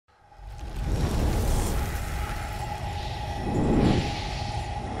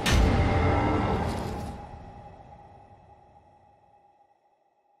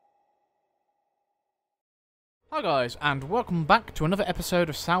Hi guys, and welcome back to another episode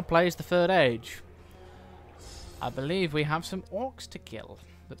of Sal Plays the Third Age. I believe we have some orcs to kill,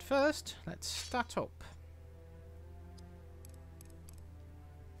 but first, let's start up.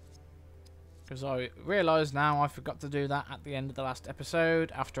 Because I realise now I forgot to do that at the end of the last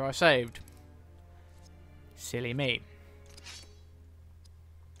episode after I saved. Silly me.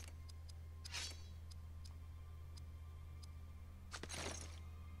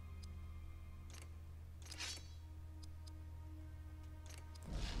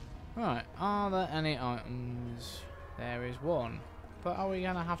 Right, are there any items? There is one. But are we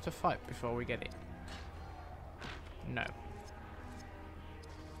going to have to fight before we get it? No.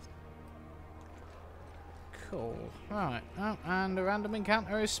 Cool. Right, oh, and a random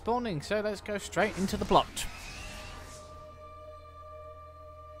encounter is spawning, so let's go straight into the plot.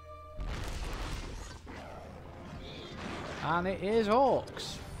 And it is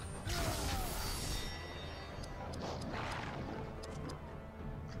orcs.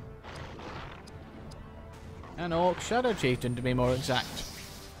 An orc shadow chieftain, to be more exact.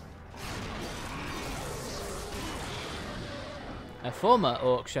 A former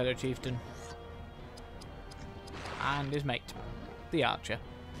orc shadow chieftain. And his mate, the archer.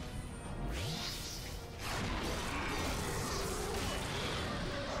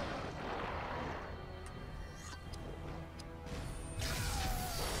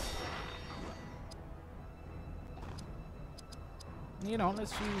 You know,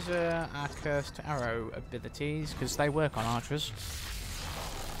 let's use our cursed arrow abilities, because they work on archers.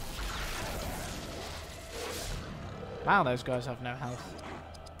 Wow, those guys have no health.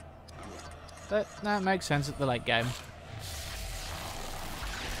 But that makes sense at the late game.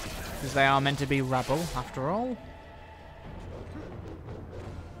 Because they are meant to be rabble, after all.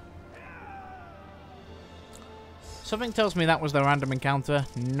 Something tells me that was the random encounter,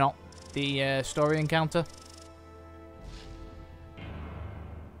 not the story encounter.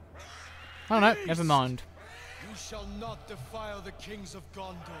 Oh no, never mind. You shall not defile the kings of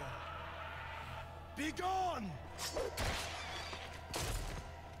Gondor. Be gone!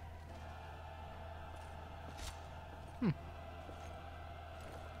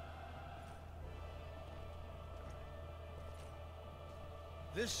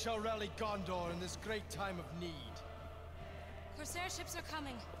 This shall rally Gondor in this great time of need. Corsair ships are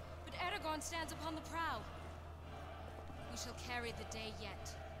coming, but Aragorn stands upon the prow. We shall carry the day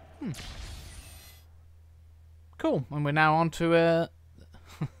yet. Cool, and we're now on to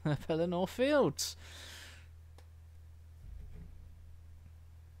Pelennor Fields.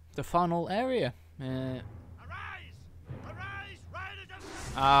 The final area. Arise! Arise! Ride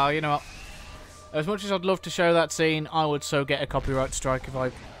Oh, you know what? As much as I'd love to show that scene, I would so get a copyright strike if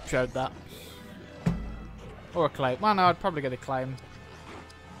I showed that. Or a claim. Well, no, I'd probably get a claim.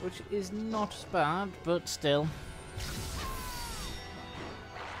 Which is not as bad, but still.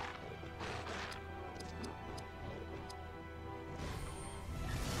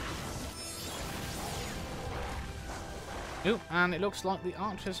 Ooh, and it looks like the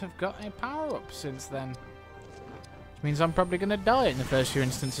archers have got a power-up since then. Which means I'm probably going to die in the first few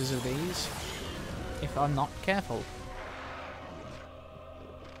instances of these. If I'm not careful.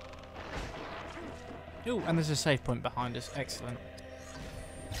 Ooh, and there's a save point behind us. Excellent.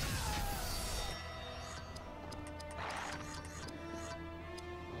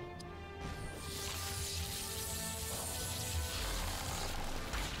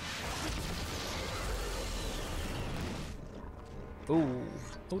 Ooh,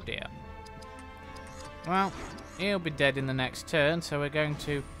 oh dear. Well, he'll be dead in the next turn, so we're going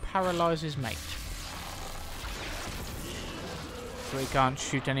to paralyse his mate. So he can't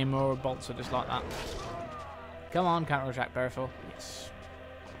shoot any more bolts at us like that. Come on, counter-attack, Berethor. Yes.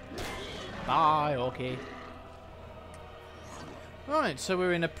 Bye, Orky. Right, so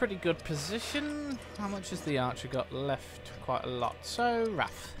we're in a pretty good position. How much has the archer got left? Quite a lot. So,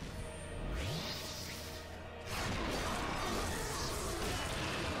 Wrath.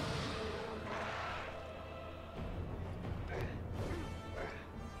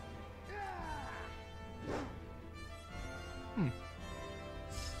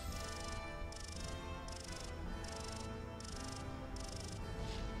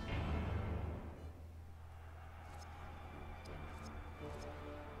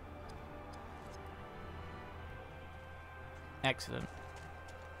 Excellent.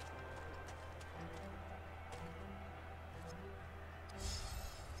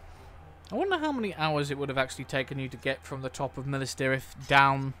 I wonder how many hours it would have actually taken you to get from the top of Minas Tirith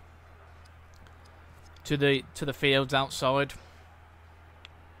down to the fields outside.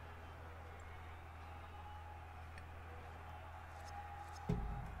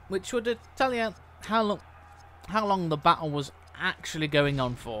 Which would tell you how long how long the battle was actually going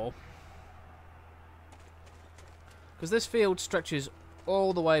on for. Because this field stretches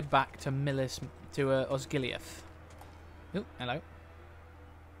all the way back to Osgiliath. Oh, hello.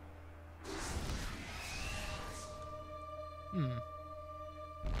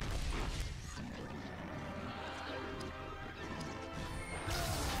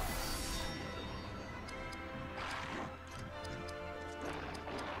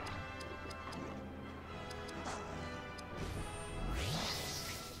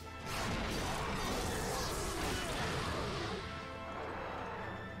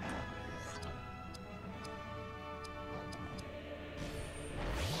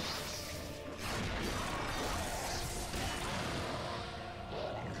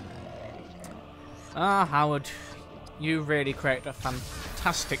 Ah, Howard, you really create a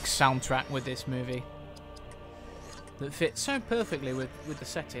fantastic soundtrack with this movie that fits so perfectly with the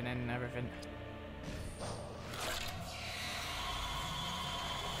setting and everything.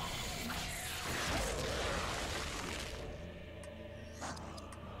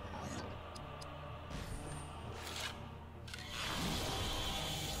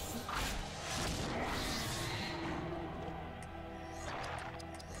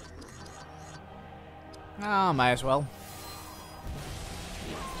 Ah, may as well.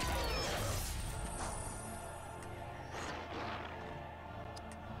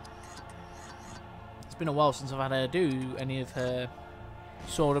 It's been a while since I've had her do any of her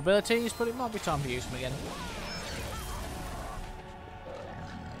sword abilities, but it might be time to use them again.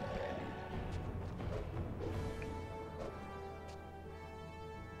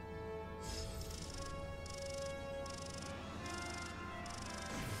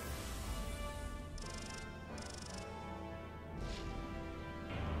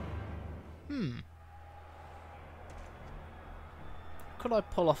 Could I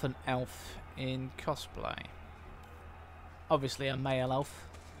pull off an elf in cosplay? Obviously a male elf.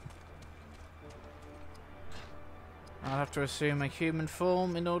 I'd have to assume a human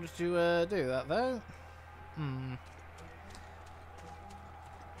form in order to do that though.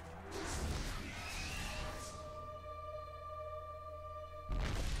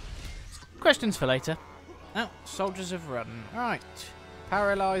 Questions for later. Oh, soldiers have run. Right.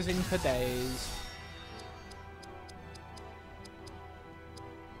 Paralysing for days.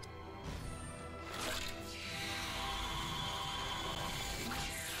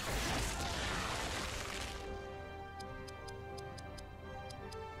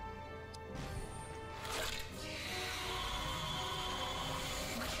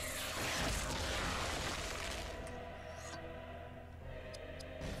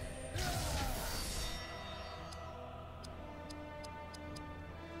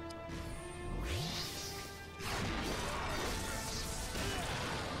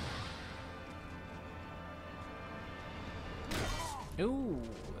 Ooh,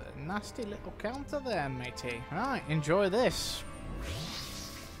 a nasty little counter there, matey. Right, enjoy this.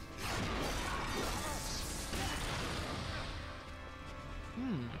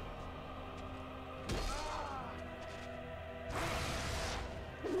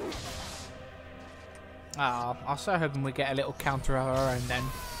 Ah, I was so hoping we'd get a little counter of our own then.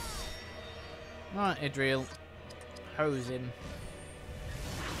 Right, Idriel. Hose him.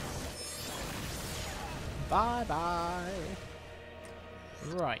 Bye-bye.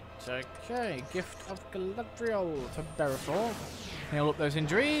 Right, okay. Gift of Galadriel to Berefor. Heal up those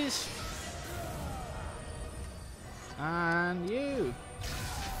injuries. And you.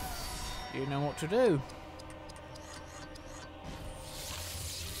 You know what to do.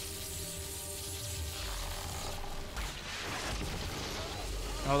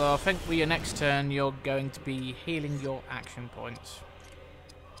 Although I think with your next turn you're going to be healing your action points.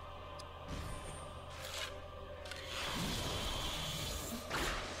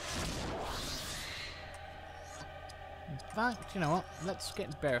 In fact, you know what? Let's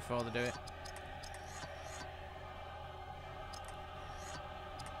get Berefor to do it.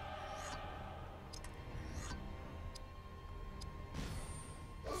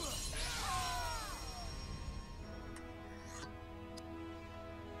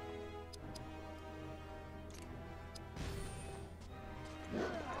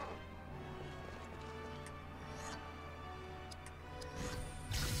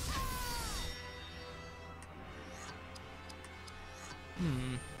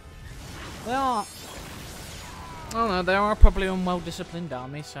 They are. Oh no, they are probably a well-disciplined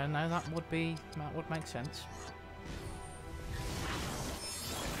army, so no, that would make sense.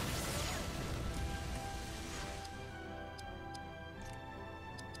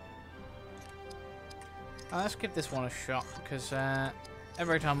 Let's give this one a shot, because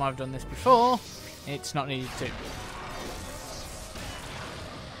every time I've done this before, it's not needed to.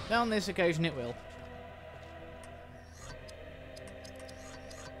 On this occasion it will.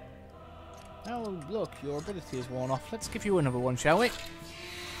 Oh, look, your ability is worn off. Let's give you another one, shall we?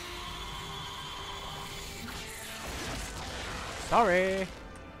 Sorry.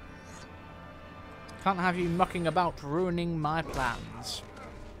 Can't have you mucking about ruining my plans.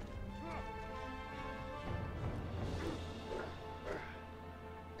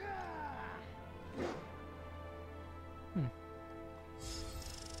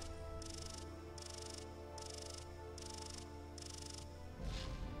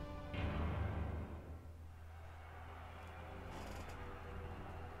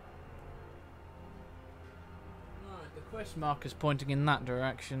 The quest marker's pointing in that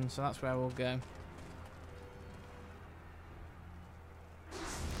direction, so that's where we'll go.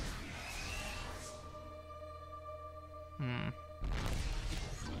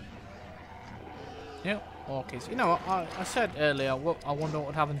 Yep, orkies. You know what? I said earlier, I wonder what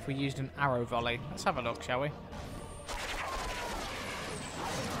would happen if we used an arrow volley. Let's have a look, shall we?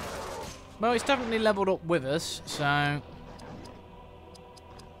 Well, it's definitely leveled up with us, so...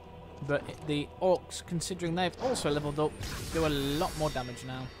 But the orcs, considering they've also leveled up, do a lot more damage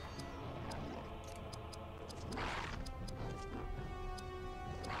now.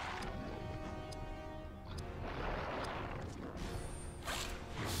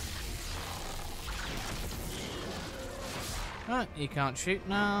 Right, you can't shoot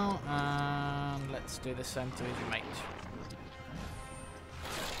now, and let's do the same to your mate.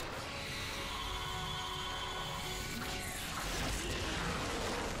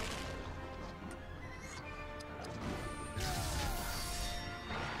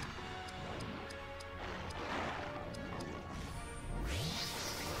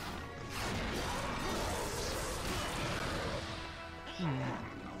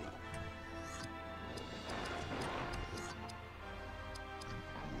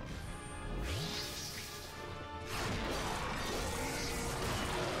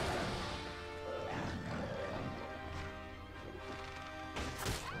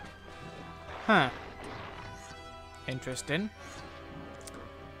 Huh. Interesting.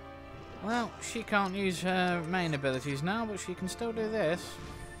 Well, she can't use her main abilities now, but she can still do this.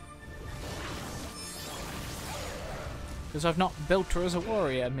 Because I've not built her as a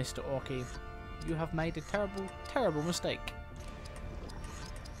warrior, Mr. Orky. You have made a terrible, terrible mistake.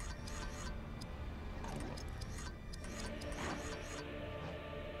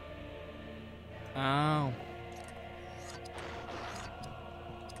 Oh.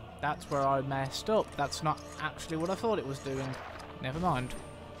 That's where I messed up. That's not actually what I thought it was doing. Never mind.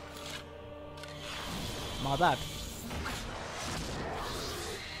 My bad.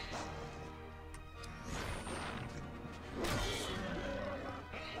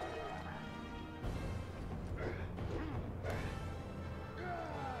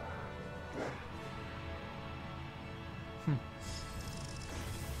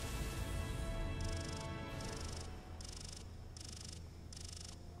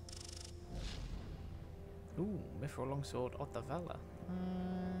 Ooh, mithril longsword of the Valor.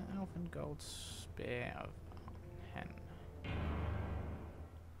 Elven gold spear of hen.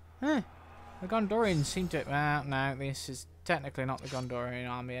 Huh. The Gondorians seem to... Well, no, this is technically not the Gondorian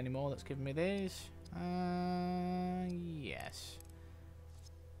army anymore that's giving me these. Yes.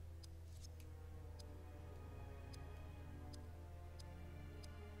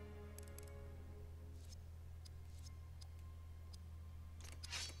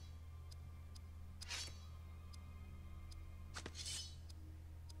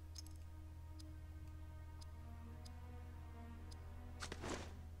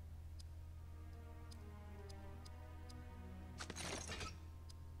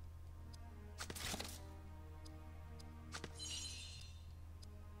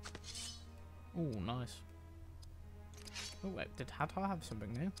 Ooh, nice. Oh wait, had I have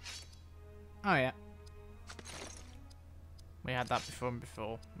something new? Oh yeah. We had that before and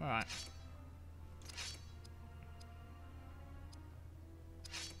before. Alright.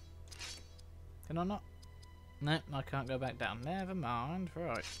 Can I not? No, I can't go back down. Never mind.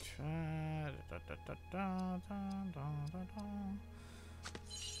 Right.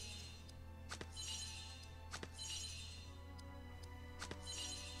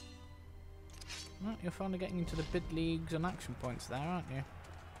 Well, you're finally getting into the bid leagues and action points there, aren't you?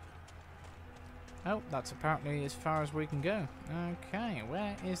 Oh, that's apparently as far as we can go. Okay,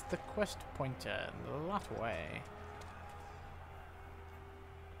 where is the quest pointer? That way.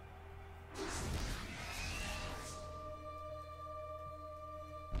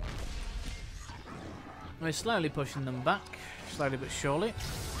 We're slowly pushing them back, slowly but surely.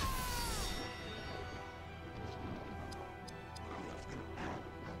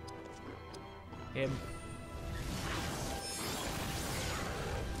 Him.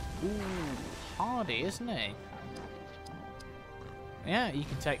 Ooh, hardy, isn't he? Yeah, you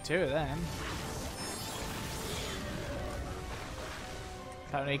can take 2 of them.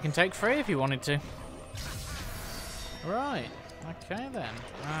 Apparently you can take 3 if you wanted to. Right. Okay then.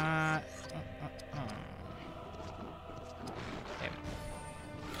 Him.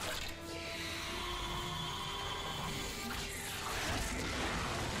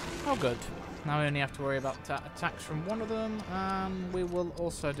 Oh good. Now we only have to worry about attacks from one of them, and we will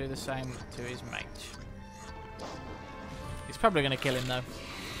also do the same to his mate. He's probably going to kill him though.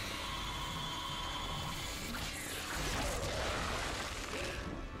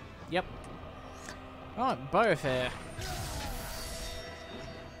 Yep. Right, both here.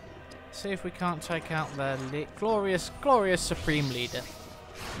 See if we can't take out the glorious Supreme Leader.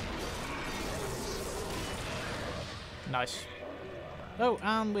 Nice. Oh,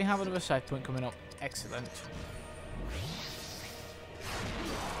 and we have another save point coming up. Excellent.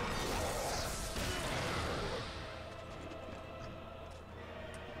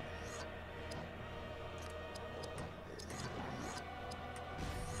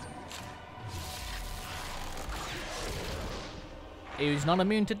 He's not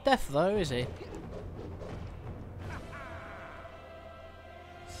immune to death though, is he?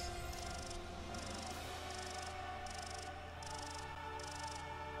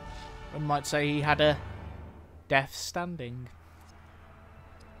 One might say he had a death standing.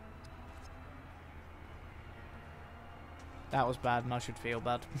 That was bad and I should feel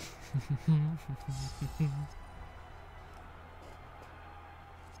bad.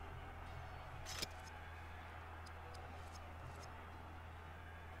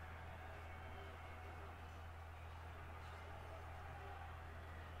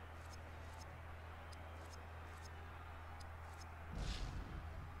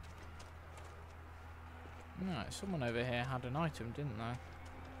 No, someone over here had an item, didn't they?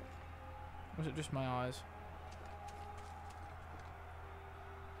 Was it just my eyes?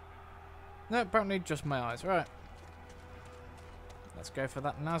 No, apparently just my eyes. Right. Let's go for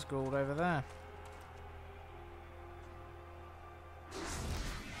that Nazgul over there.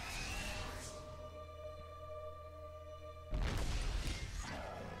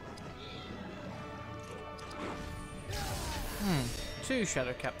 Two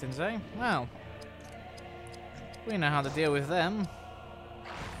Shadow Captains, eh? Well. We know how to deal with them.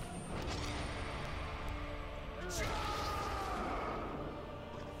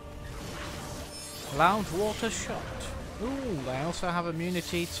 Loud water shot. Ooh, they also have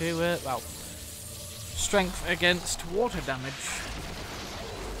immunity to, well, strength against water damage.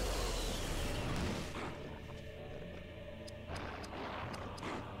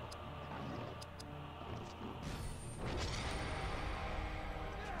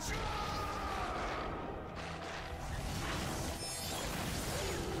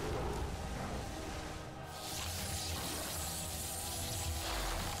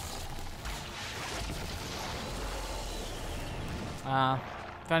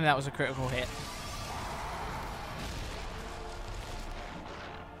 If only that was a critical hit.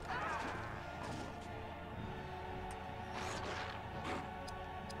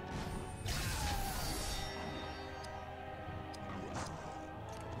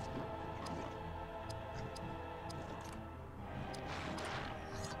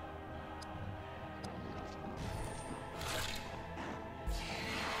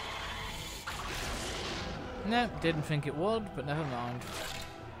 No, didn't think it would, but never mind.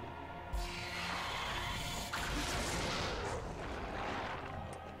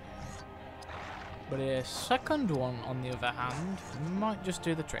 But a second one, on the other hand, might just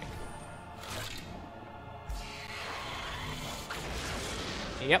do the trick.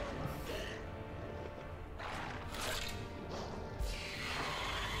 Yep.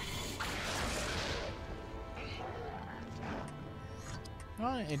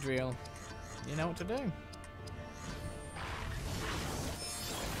 Right, Idriel. You know what to do.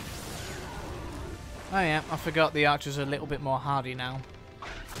 Oh yeah, I forgot the archers are a little bit more hardy now.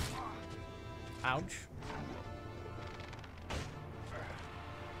 Ouch.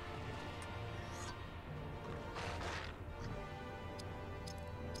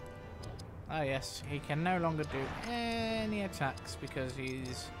 Oh yes, he can no longer do any attacks because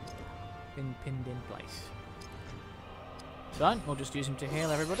he's been pinned in place. So, we'll just use him to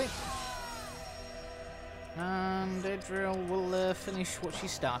heal everybody. And Idriel will finish what she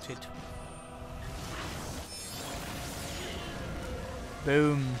started.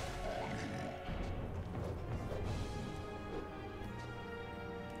 Boom.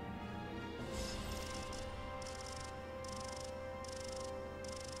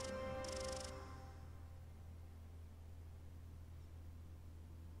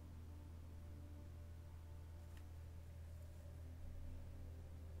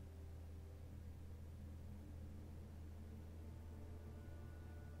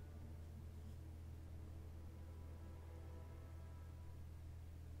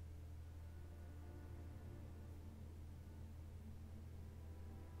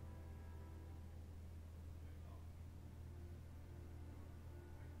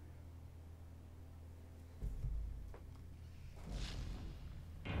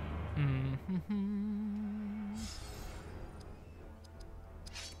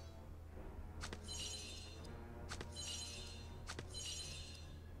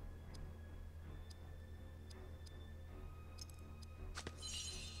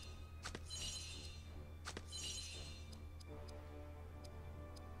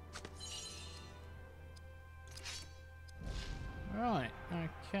 Right,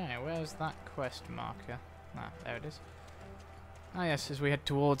 okay, where's that quest marker? Ah, there it is. Ah yes, as we head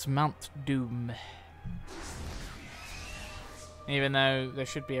towards Mount Doom. Even though there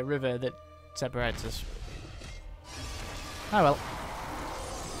should be a river that separates us. Oh well.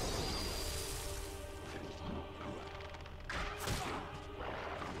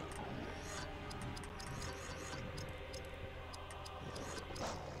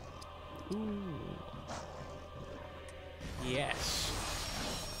 Ooh. Yes.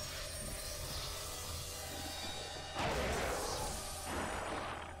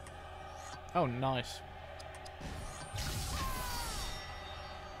 Oh, nice.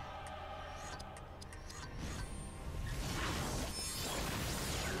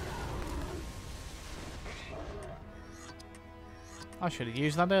 I should have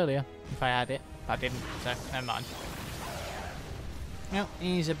used that earlier if I had it. I didn't, so never mind. Well,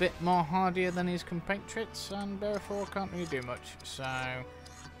 he's a bit more hardier than his compatriots and therefore can't really do much, so...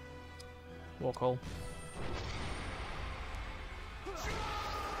 Walk all.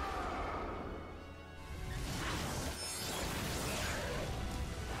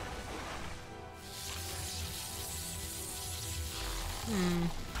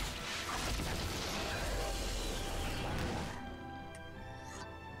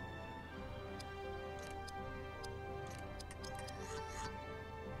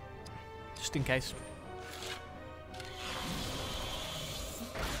 Just in case.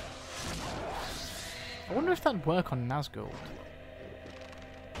 I wonder if that'd work on Nazgul.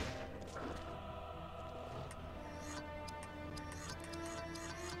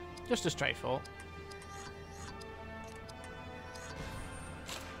 Just a straight thought.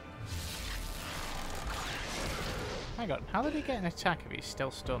 Hang on, how did he get an attack if he's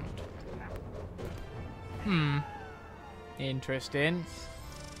still stunned? Interesting.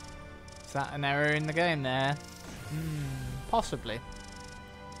 Is that an error in the game there? Possibly.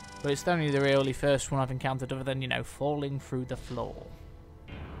 But it's only the really first one I've encountered other than, you know, falling through the floor.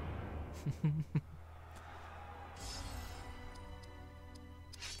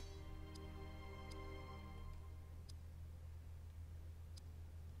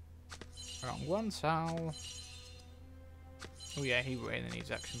 Wrong one, Sal. Oh yeah, he really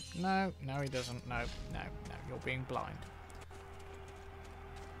needs action. No, no he doesn't. No, no, no, you're being blind.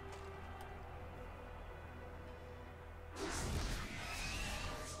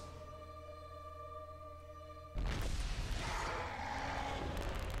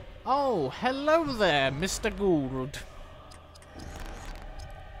 Oh, hello there, Mr. Gould.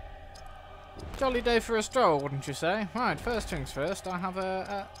 Jolly day for a stroll, wouldn't you say? Right, first things first, I have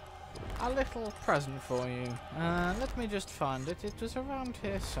a little present for you. Let me just find it. It was around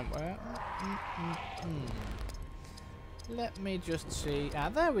here somewhere. Let me just see. Ah,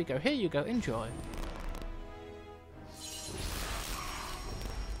 there we go. Here you go. Enjoy.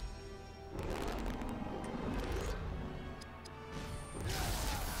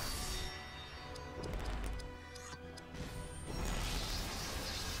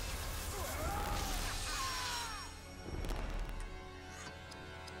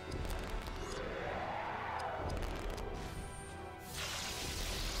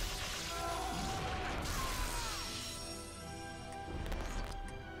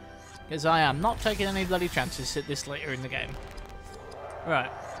 Because I am not taking any bloody chances at this later in the game. Right.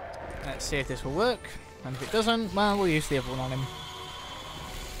 Let's see if this will work. And if it doesn't, well, we'll use the other one on him.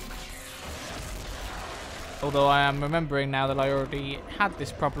 Although I am remembering now that I already had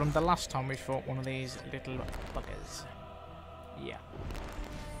this problem the last time we fought one of these little buggers. Yeah.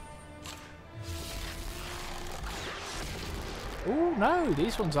 Oh no,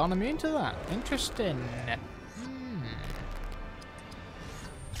 these ones aren't immune to that. Interesting.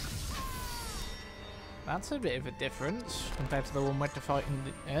 That's a bit of a difference compared to the one we had to fight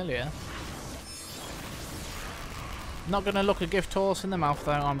earlier. Not going to look a gift horse in the mouth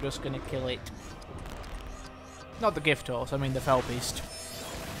though, I'm just going to kill it. Not the gift horse, I mean the fell beast.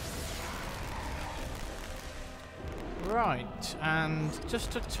 Right, and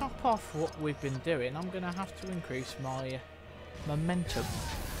just to top off what we've been doing, I'm going to have to increase my momentum.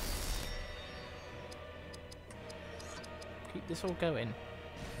 Keep this all going.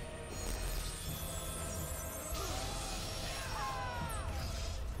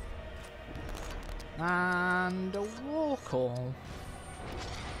 And a war call.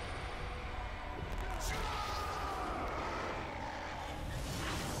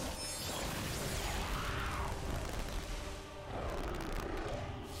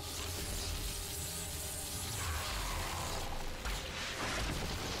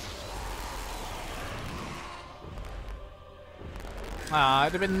 Ah,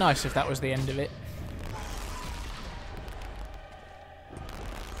 it'd have been nice if that was the end of it.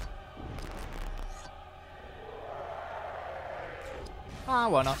 Ah,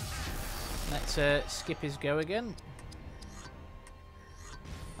 why not? Let's skip his go again.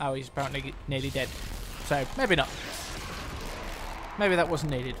 Oh, he's apparently nearly dead. So, maybe not. Maybe that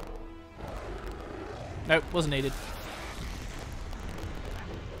wasn't needed. Nope, wasn't needed.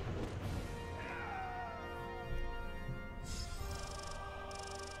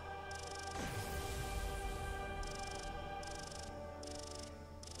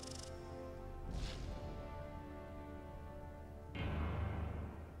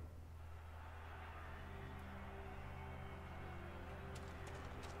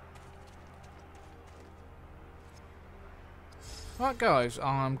 Right guys,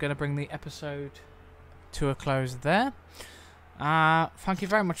 I'm going to bring the episode to a close there. Thank you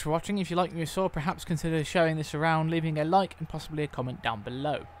very much for watching. If you like what you saw, perhaps consider sharing this around, leaving a like and possibly a comment down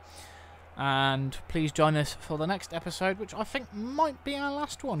below. And please join us for the next episode, which I think might be our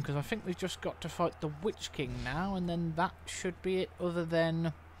last one, because I think we've just got to fight the Witch King now, and then that should be it, other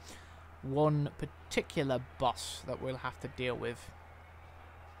than one particular boss that we'll have to deal with.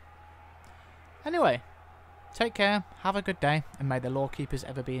 Anyway, take care, have a good day, and may the Law Keepers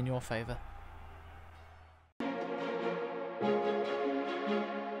ever be in your favour.